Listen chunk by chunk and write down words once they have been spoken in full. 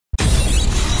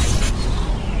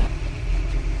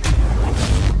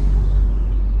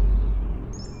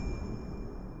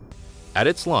At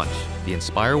its launch, the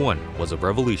Inspire 1 was a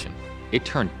revolution. It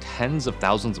turned tens of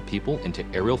thousands of people into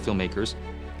aerial filmmakers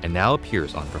and now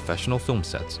appears on professional film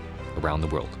sets around the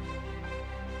world.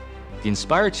 The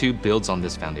Inspire 2 builds on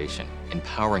this foundation,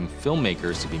 empowering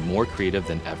filmmakers to be more creative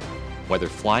than ever, whether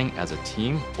flying as a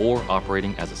team or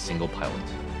operating as a single pilot.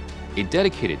 A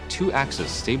dedicated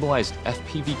 2-axis stabilized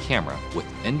FPV camera with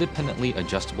independently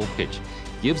adjustable pitch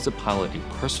gives the pilot a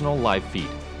personal live feed,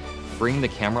 freeing the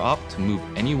camera op to move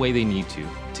any way they need to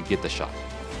get the shot.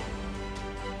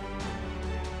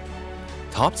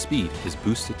 Top speed is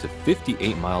boosted to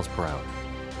 58 miles per hour,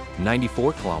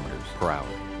 94 kilometers per hour,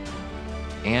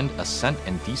 and ascent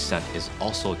and descent is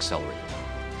also accelerated.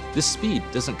 This speed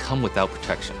doesn't come without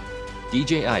protection.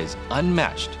 DJI's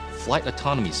unmatched flight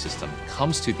autonomy system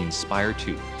comes to the Inspire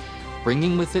 2,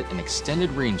 bringing with it an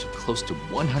extended range of close to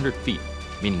 100 feet,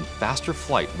 meaning faster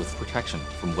flight with protection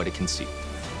from what it can see.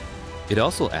 It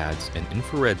also adds an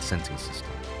infrared sensing system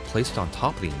placed on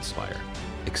top of the Inspire,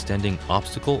 extending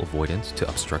obstacle avoidance to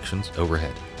obstructions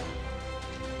overhead.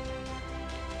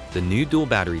 The new dual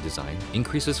battery design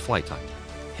increases flight time,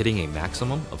 hitting a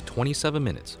maximum of 27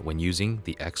 minutes when using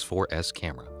the X4S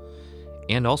camera,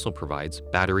 and also provides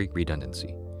battery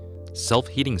redundancy.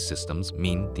 Self-heating systems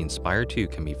mean the Inspire 2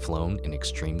 can be flown in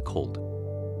extreme cold.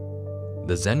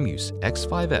 The Zenmuse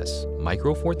X5S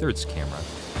Micro Four Thirds camera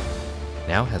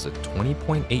now has a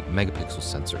 20.8 megapixel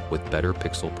sensor with better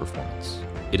pixel performance.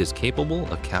 It is capable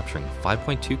of capturing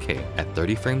 5.2K at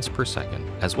 30 frames per second,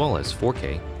 as well as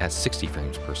 4K at 60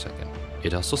 frames per second.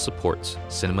 It also supports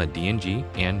Cinema DNG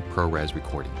and ProRes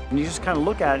recording. And you just kind of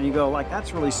look at it and you go, like,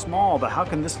 that's really small, but how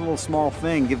can this little small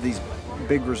thing give these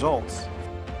big results?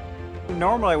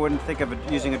 Normally I wouldn't think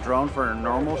of using a drone for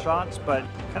normal shots, but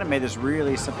kind of made this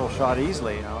really simple shot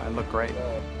easily, you know, and look great.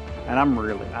 And I'm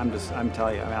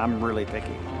telling you, I'm really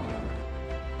picky.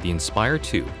 The Inspire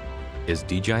 2 is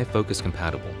DJI Focus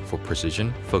compatible for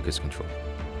precision focus control.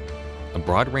 A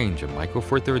broad range of Micro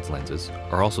Four Thirds lenses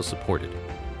are also supported,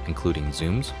 including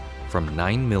zooms from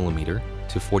 9mm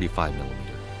to 45mm.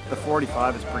 The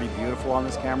 45 is pretty beautiful on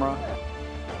this camera.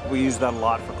 We use that a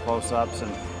lot for close-ups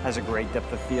and has a great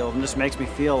depth of field, and just makes me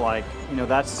feel like, you know,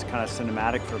 that's kind of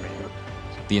cinematic for me.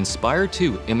 The Inspire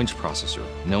 2 image processor,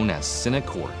 known as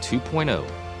CineCore 2.0,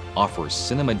 offers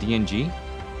Cinema DNG,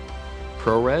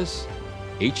 ProRes,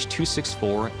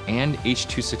 H.264 and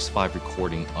H.265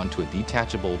 recording onto a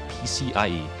detachable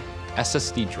PCIe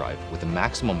SSD drive with a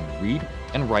maximum read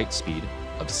and write speed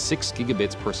of 6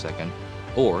 gigabits per second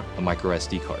or a micro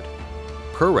SD card.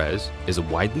 ProRes is a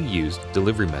widely used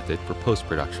delivery method for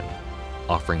post-production,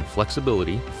 offering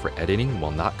flexibility for editing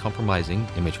while not compromising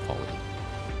image quality.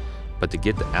 But to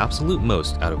get the absolute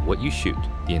most out of what you shoot,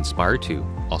 the Inspire 2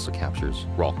 also captures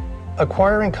RAW.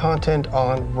 Acquiring content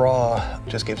on RAW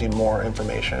just gives you more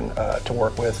information to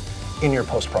work with in your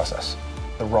post-process.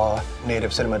 The RAW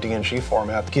native Cinema DNG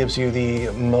format gives you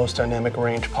the most dynamic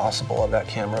range possible of that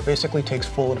camera. Basically takes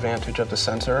full advantage of the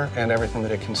sensor and everything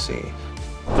that it can see.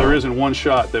 There isn't one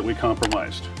shot that we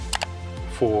compromised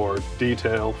for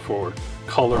detail, for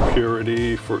color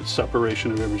purity, for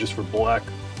separation of images, for black,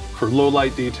 for low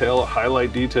light detail,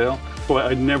 highlight detail. So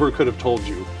I never could have told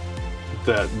you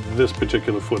that this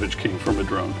particular footage came from a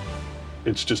drone.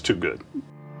 It's just too good.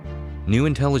 New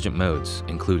intelligent modes,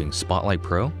 including Spotlight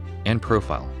Pro and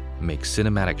Profile, make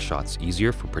cinematic shots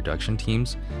easier for production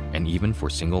teams and even for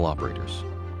single operators.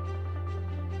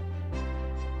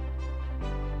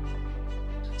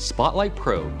 Spotlight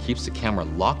Pro keeps the camera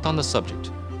locked on the subject,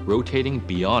 rotating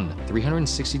beyond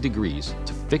 360 degrees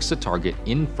to fix the target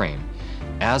in frame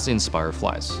as the Inspire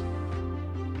flies.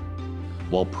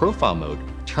 While Profile mode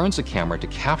turns the camera to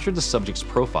capture the subject's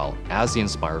profile as the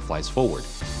Inspire flies forward.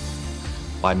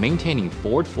 By maintaining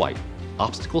forward flight,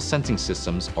 obstacle sensing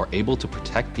systems are able to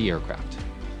protect the aircraft.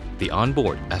 The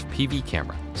onboard FPV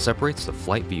camera separates the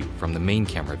flight view from the main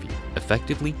camera view,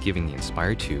 effectively giving the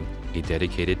Inspire 2 a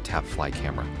dedicated tap fly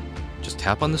camera. Just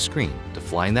tap on the screen to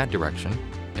fly in that direction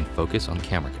and focus on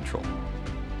camera control.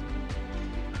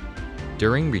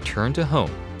 During return to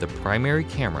home, the primary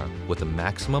camera with a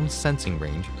maximum sensing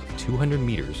range of 200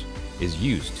 meters is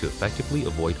used to effectively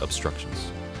avoid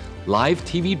obstructions. Live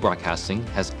TV broadcasting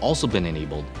has also been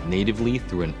enabled natively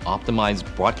through an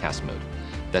optimized broadcast mode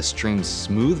that streams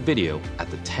smooth video at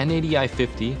the 1080i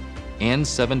 50 and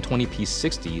 720p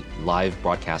 60 live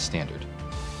broadcast standard.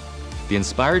 The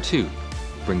Inspire 2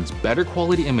 brings better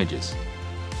quality images,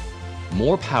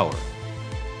 more power,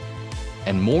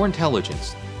 and more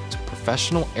intelligence to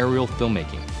professional aerial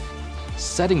filmmaking,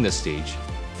 setting the stage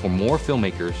for more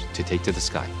filmmakers to take to the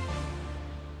sky.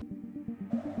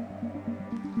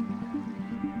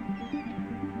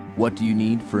 What do you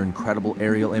need for incredible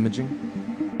aerial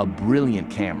imaging? A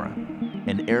brilliant camera,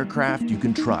 an aircraft you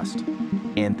can trust,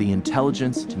 and the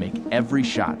intelligence to make every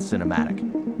shot cinematic.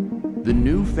 The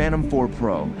new Phantom 4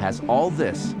 Pro has all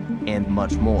this and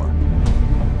much more.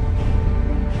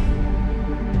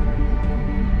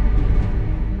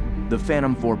 The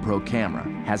Phantom 4 Pro camera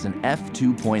has an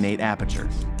f2.8 aperture,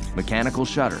 mechanical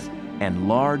shutter, and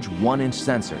large 1-inch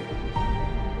sensor,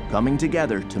 coming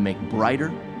together to make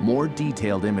brighter, more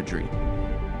detailed imagery.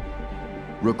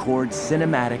 Record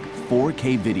cinematic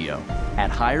 4K video at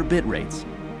higher bit rates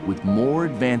with more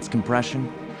advanced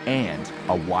compression and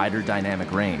a wider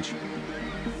dynamic range.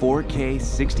 4K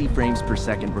 60 frames per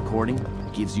second recording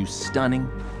gives you stunning,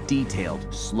 detailed,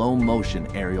 slow-motion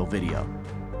aerial video.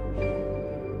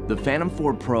 The Phantom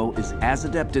 4 Pro is as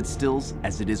adept at stills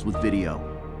as it is with video,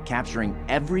 capturing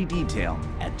every detail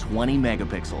at 20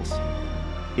 megapixels.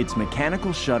 Its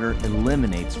mechanical shutter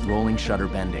eliminates rolling shutter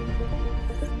bending.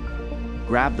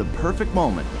 Grab the perfect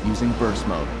moment using burst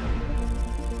mode.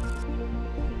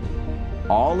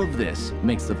 All of this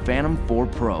makes the Phantom 4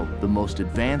 Pro the most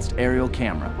advanced aerial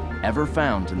camera ever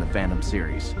found in the Phantom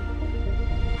series.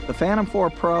 The Phantom 4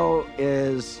 Pro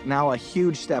is now a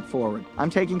huge step forward. I'm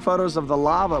taking photos of the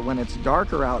lava when it's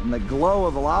darker out and the glow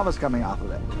of the lava is coming off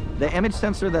of it. The image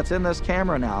sensor that's in this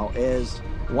camera now is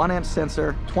 1-inch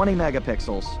sensor, 20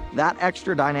 megapixels. That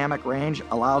extra dynamic range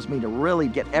allows me to really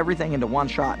get everything into one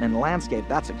shot, and in the landscape,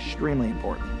 that's extremely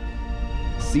important.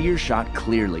 See your shot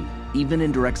clearly, even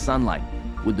in direct sunlight,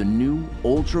 with the new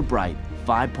ultra-bright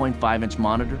 5.5-inch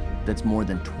monitor that's more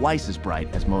than twice as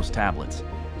bright as most tablets.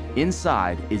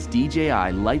 Inside is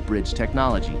DJI LightBridge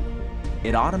technology.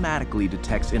 It automatically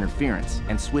detects interference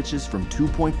and switches from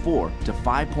 2.4 to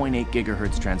 5.8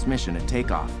 gigahertz transmission at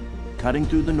takeoff, cutting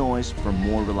through the noise for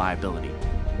more reliability.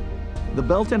 The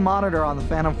built-in monitor on the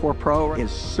Phantom 4 Pro is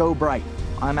so bright.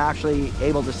 I'm actually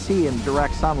able to see in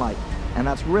direct sunlight, and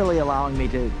that's really allowing me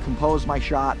to compose my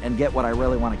shot and get what I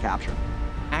really want to capture.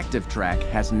 ActiveTrack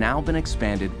has now been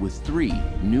expanded with 3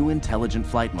 new intelligent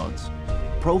flight modes.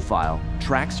 Profile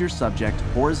tracks your subject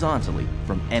horizontally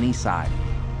from any side.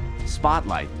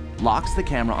 Spotlight locks the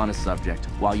camera on a subject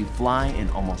while you fly in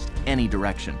almost any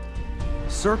direction.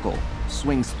 Circle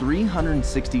swings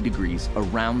 360 degrees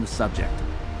around the subject.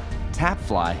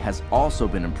 TapFly has also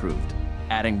been improved,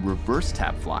 adding reverse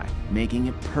TapFly, making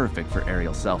it perfect for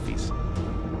aerial selfies.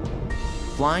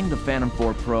 Flying the Phantom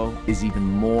 4 Pro is even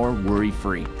more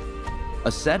worry-free.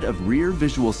 A set of rear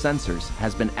visual sensors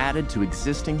has been added to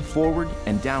existing forward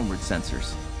and downward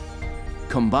sensors.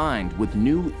 Combined with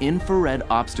new infrared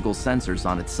obstacle sensors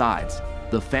on its sides,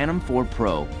 the Phantom 4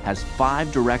 Pro has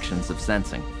 5 directions of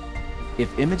sensing.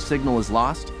 If image signal is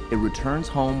lost, it returns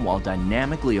home while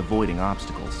dynamically avoiding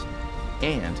obstacles,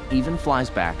 and even flies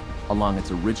back along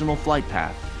its original flight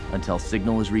path until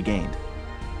signal is regained.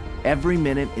 Every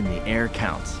minute in the air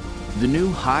counts. The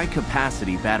new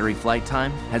high-capacity battery flight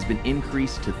time has been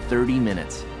increased to 30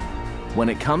 minutes. When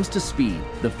it comes to speed,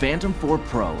 the Phantom 4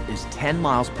 Pro is 10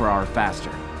 miles per hour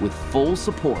faster with full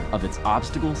support of its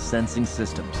obstacle sensing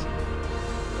systems.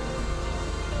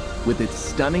 With its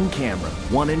stunning camera,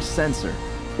 1-inch sensor,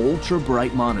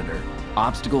 ultra-bright monitor,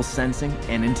 obstacle sensing,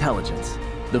 and intelligence,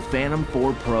 the Phantom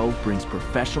 4 Pro brings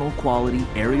professional quality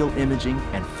aerial imaging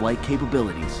and flight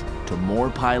capabilities to more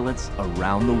pilots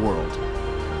around the world.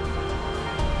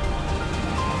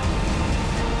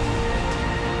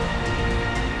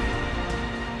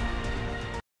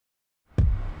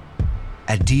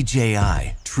 At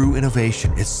DJI, true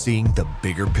innovation is seeing the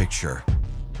bigger picture.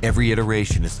 Every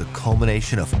iteration is the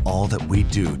culmination of all that we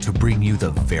do to bring you the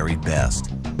very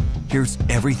best. Here's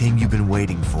everything you've been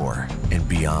waiting for and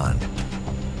beyond.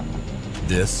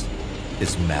 This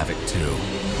is Mavic 2.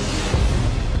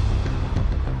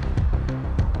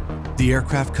 The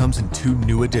aircraft comes in 2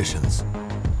 new editions,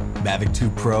 Mavic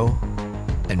 2 Pro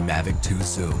and Mavic 2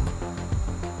 Zoom.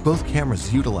 Both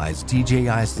cameras utilize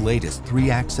DJI's latest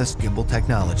 3-axis gimbal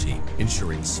technology,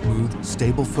 ensuring smooth,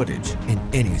 stable footage in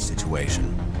any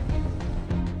situation.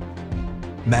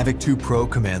 Mavic 2 Pro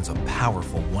commands a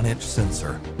powerful 1-inch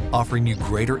sensor, offering you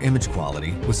greater image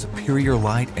quality with superior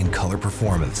light and color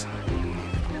performance.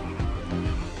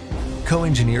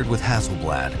 Co-engineered with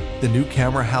Hasselblad, the new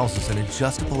camera houses an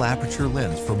adjustable aperture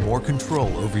lens for more control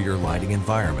over your lighting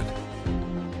environment.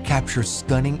 Captures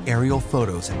stunning aerial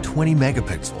photos at 20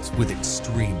 megapixels with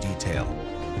extreme detail.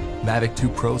 Mavic 2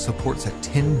 Pro supports a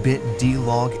 10-bit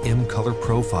D-Log M color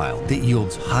profile that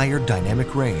yields higher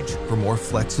dynamic range for more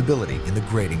flexibility in the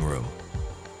grading room.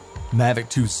 Mavic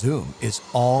 2 Zoom is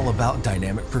all about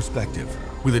dynamic perspective.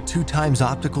 With a 2x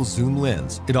optical zoom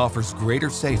lens, it offers greater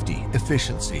safety,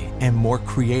 efficiency, and more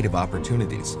creative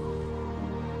opportunities.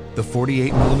 The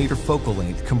 48mm focal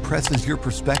length compresses your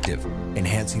perspective,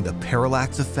 enhancing the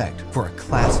parallax effect for a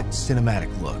classic cinematic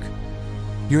look.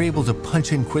 You're able to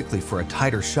punch in quickly for a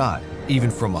tighter shot, even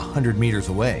from 100 meters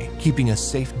away, keeping a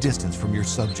safe distance from your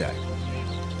subject.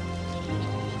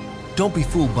 Don't be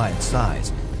fooled by its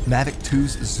size. Mavic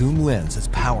 2's zoom lens is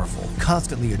powerful,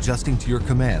 constantly adjusting to your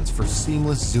commands for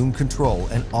seamless zoom control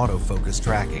and autofocus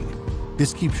tracking.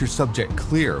 This keeps your subject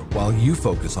clear while you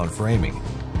focus on framing.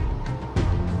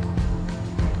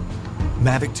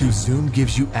 Mavic 2 Zoom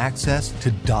gives you access to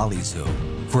Dolly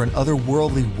Zoom for an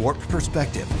otherworldly warped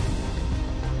perspective.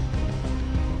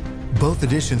 Both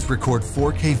editions record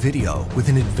 4K video with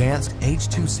an advanced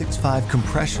H.265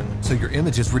 compression, so your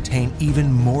images retain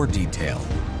even more detail.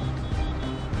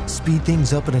 Speed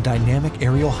things up in a dynamic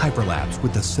aerial hyperlapse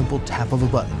with the simple tap of a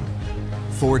button.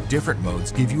 4 different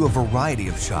modes give you a variety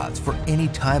of shots for any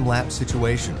time-lapse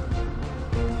situation.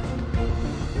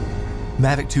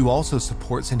 Mavic 2 also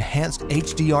supports enhanced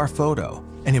HDR photo,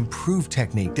 an improved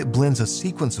technique that blends a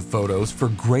sequence of photos for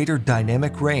greater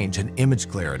dynamic range and image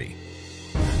clarity.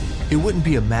 It wouldn't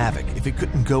be a Mavic if it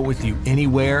couldn't go with you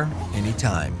anywhere,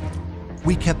 anytime.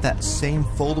 We kept that same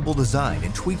foldable design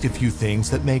and tweaked a few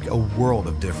things that make a world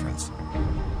of difference.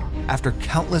 After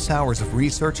countless hours of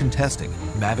research and testing,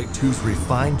 Mavic 2's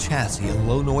refined chassis and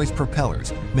low-noise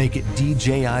propellers make it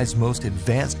DJI's most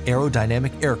advanced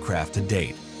aerodynamic aircraft to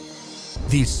date.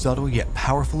 These subtle yet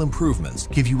powerful improvements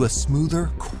give you a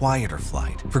smoother, quieter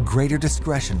flight for greater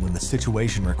discretion when the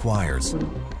situation requires.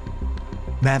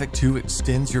 Mavic 2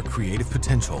 extends your creative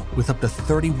potential with up to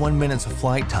 31 minutes of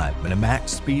flight time and a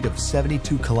max speed of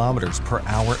 72 kilometers per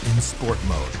hour in sport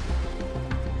mode.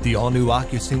 The all-new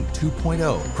OcuSync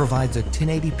 2.0 provides a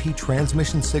 1080p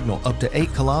transmission signal up to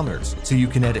 8 kilometers, so you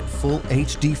can edit full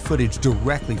HD footage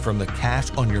directly from the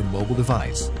cache on your mobile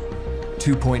device.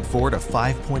 2.4 to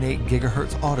 5.8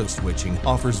 GHz auto switching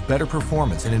offers better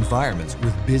performance in environments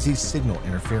with busy signal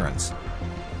interference.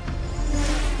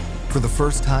 For the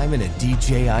first time in a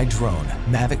DJI drone,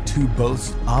 Mavic 2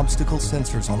 boasts obstacle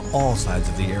sensors on all sides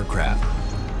of the aircraft.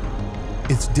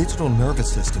 Its digital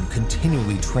nervous system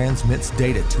continually transmits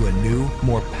data to a new,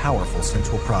 more powerful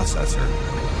central processor.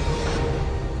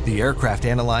 The aircraft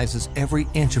analyzes every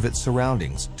inch of its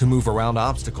surroundings to move around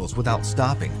obstacles without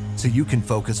stopping, so you can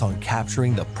focus on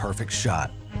capturing the perfect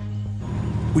shot.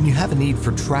 When you have a need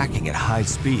for tracking at high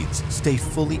speeds, stay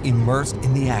fully immersed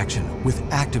in the action with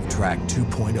ActiveTrack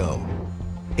 2.0.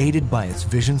 Aided by its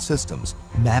vision systems,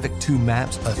 Mavic 2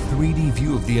 maps a 3D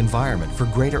view of the environment for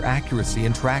greater accuracy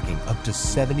in tracking up to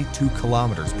 72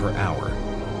 kilometers per hour.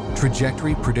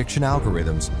 Trajectory prediction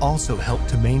algorithms also help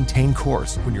to maintain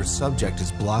course when your subject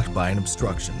is blocked by an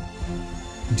obstruction.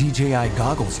 DJI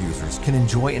goggles users can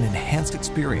enjoy an enhanced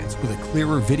experience with a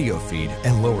clearer video feed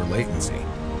and lower latency.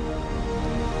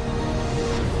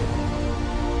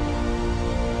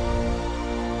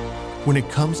 When it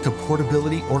comes to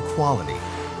portability or quality,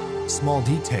 small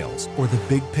details or the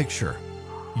big picture,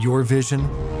 your vision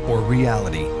or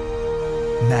reality,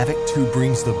 Mavic 2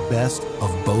 brings the best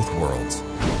of both worlds.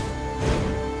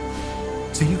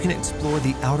 So you can explore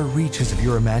the outer reaches of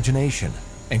your imagination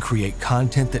and create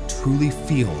content that truly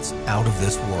feels out of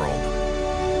this world.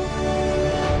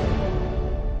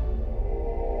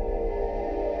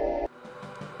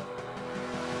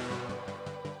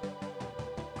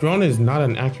 Drone is not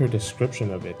an accurate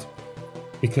description of it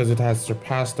because it has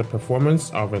surpassed the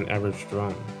performance of an average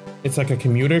drone. It's like a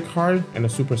commuter car and a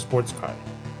super sports car.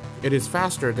 It is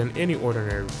faster than any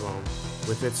ordinary drone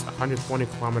with its 120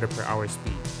 km/h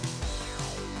speed.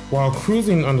 While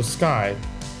cruising on the sky,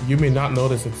 you may not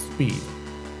notice its speed,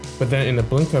 but then in the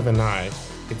blink of an eye,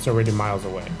 it's already miles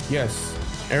away. Yes,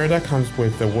 Arida comes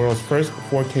with the world's first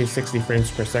 4K 60 frames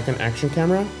per second action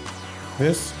camera.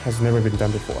 This has never been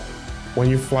done before. When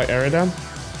you fly Arida,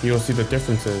 you'll see the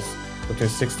differences between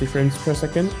 60 frames per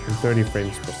second and 30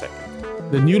 frames per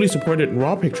second. The newly supported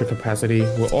RAW picture capacity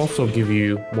will also give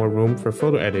you more room for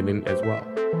photo editing as well.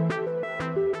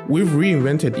 We've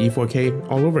reinvented E4K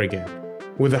all over again.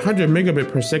 With 100 megabit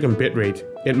per second bitrate,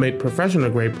 it made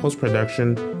professional-grade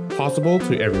post-production possible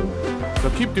to everyone. So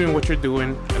keep doing what you're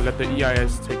doing and let the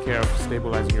EIS take care of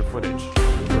stabilizing your footage.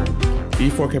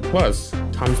 E4K Plus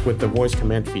comes with the voice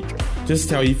command feature. Just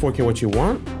tell E4K what you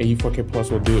want, and E4K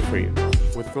Plus will do it for you.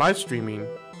 With live streaming,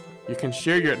 you can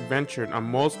share your adventure on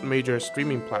most major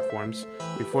streaming platforms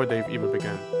before they've even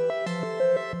begun.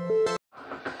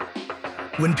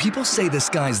 When people say the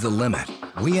sky's the limit,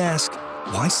 we ask,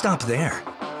 why stop there?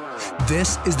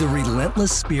 This is the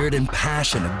relentless spirit and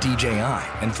passion of DJI,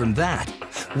 and from that,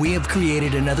 we have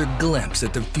created another glimpse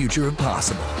at the future of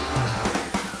possible.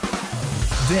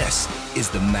 This is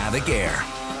the Mavic Air.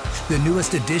 the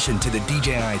newest addition to the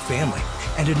DJI family,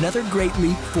 and another great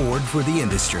leap forward for the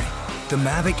industry. The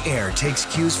Mavic Air takes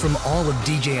cues from all of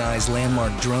DJI's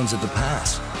landmark drones of the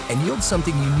past and yields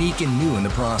something unique and new in the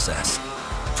process.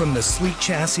 From the sleek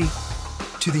chassis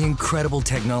to the incredible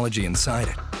technology inside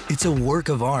it, it's a work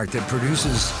of art that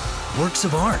produces works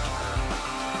of art.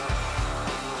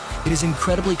 It is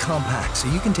incredibly compact, so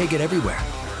you can take it everywhere.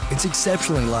 It's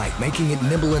exceptionally light, making it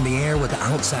nimble in the air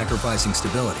without sacrificing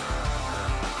stability.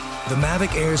 The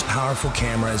Mavic Air's powerful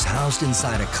camera is housed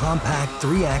inside a compact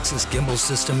 3-axis gimbal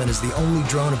system and is the only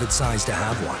drone of its size to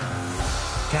have one.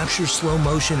 Captures slow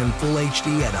motion in full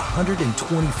HD at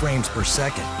 120 frames per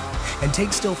second and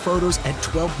takes still photos at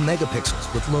 12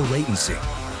 megapixels with low latency.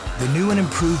 The new and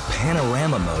improved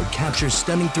panorama mode captures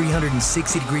stunning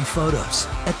 360-degree photos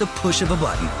at the push of a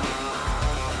button.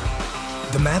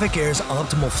 The Mavic Air's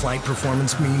optimal flight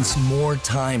performance means more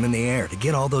time in the air to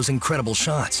get all those incredible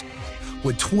shots.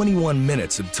 With 21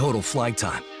 minutes of total flight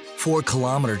time, 4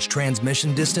 kilometers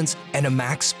transmission distance, and a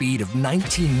max speed of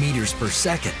 19 meters per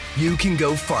second, you can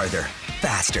go farther,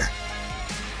 faster.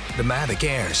 The Mavic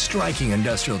Air's striking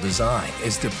industrial design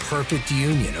is the perfect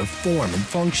union of form and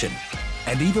function.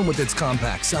 And even with its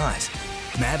compact size,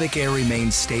 Mavic Air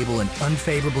remains stable in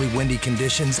unfavorably windy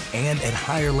conditions and at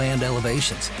higher land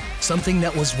elevations, something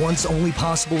that was once only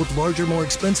possible with larger, more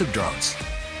expensive drones.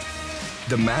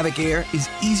 The Mavic Air is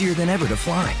easier than ever to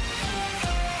fly.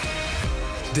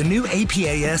 The new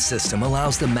APAS system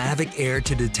allows the Mavic Air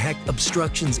to detect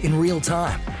obstructions in real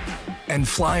time and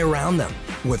fly around them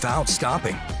without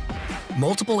stopping.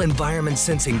 Multiple environment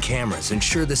sensing cameras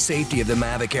ensure the safety of the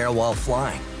Mavic Air while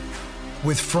flying.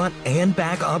 With front and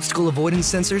back obstacle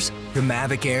avoidance sensors, the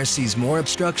Mavic Air sees more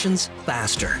obstructions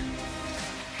faster.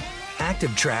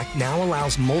 Active Track now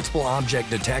allows multiple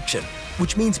object detection,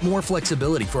 which means more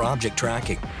flexibility for object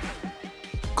tracking.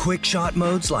 Quick shot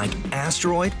modes like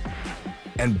Asteroid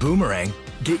and Boomerang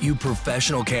get you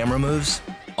professional camera moves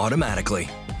automatically.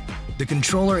 The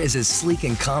controller is as sleek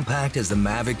and compact as the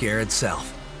Mavic Air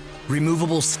itself.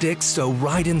 Removable sticks sew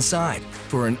right inside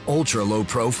for an ultra-low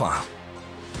profile.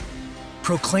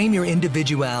 Proclaim your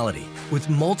individuality with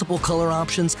multiple color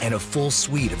options and a full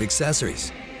suite of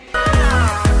accessories.